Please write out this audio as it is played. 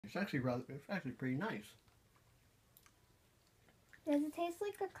It's actually pretty nice. Does it taste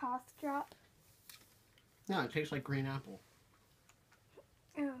like a cough drop? No, it tastes like green apple.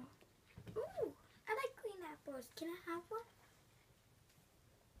 Oh. Ooh, I like green apples. Can I have one?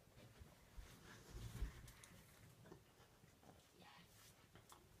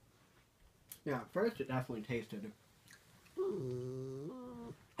 Yeah, at first it definitely tasted.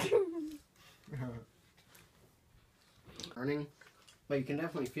 Burning, but you can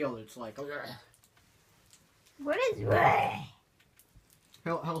definitely feel it's like. What is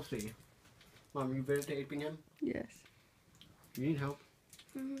Healthy. Mom, you videotaping him? Yes. You need help.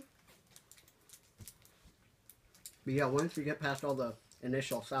 Mm-hmm. But yeah, once you get past all the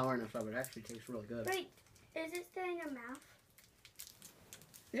initial sourness of it, actually tastes really good. Wait, is it still in your mouth?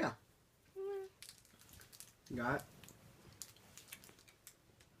 Yeah. Mm. Got it?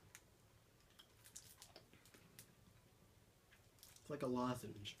 It's like a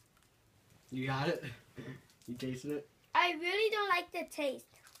lozenge. You got it? You tasted it? I really don't like the taste.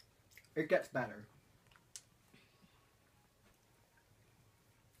 It gets better.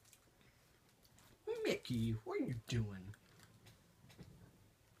 Mickey, what are you doing?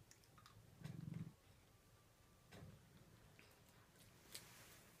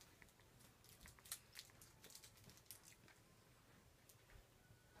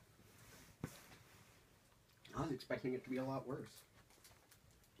 I was expecting it to be a lot worse.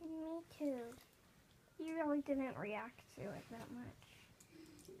 Me too. You really didn't react to it that much.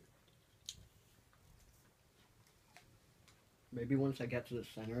 Maybe once I get to the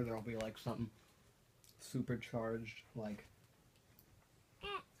center, there'll be like something supercharged, like a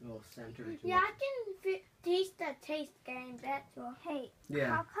little center. Yeah, I can taste the taste getting better. Hey,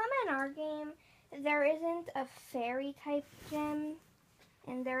 Yeah. how come in our game there isn't a fairy type gem,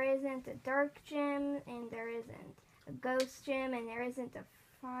 and there isn't a dark gem, and there isn't a ghost gem, and there isn't a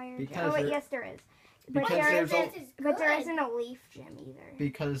fire gem? Oh wait, yes there is. But there isn't a leaf gem either.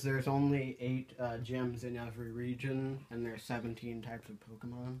 Because there's only 8 gems in every region, and there's 17 types of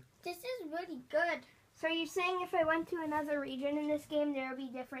Pokemon. This is really good. So you're saying if I went to another region in this game, there would be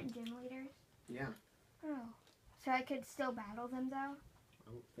different gym leaders? Yeah. Oh. So I could still battle them though?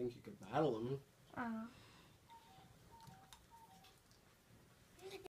 I don't think you could battle them. Oh.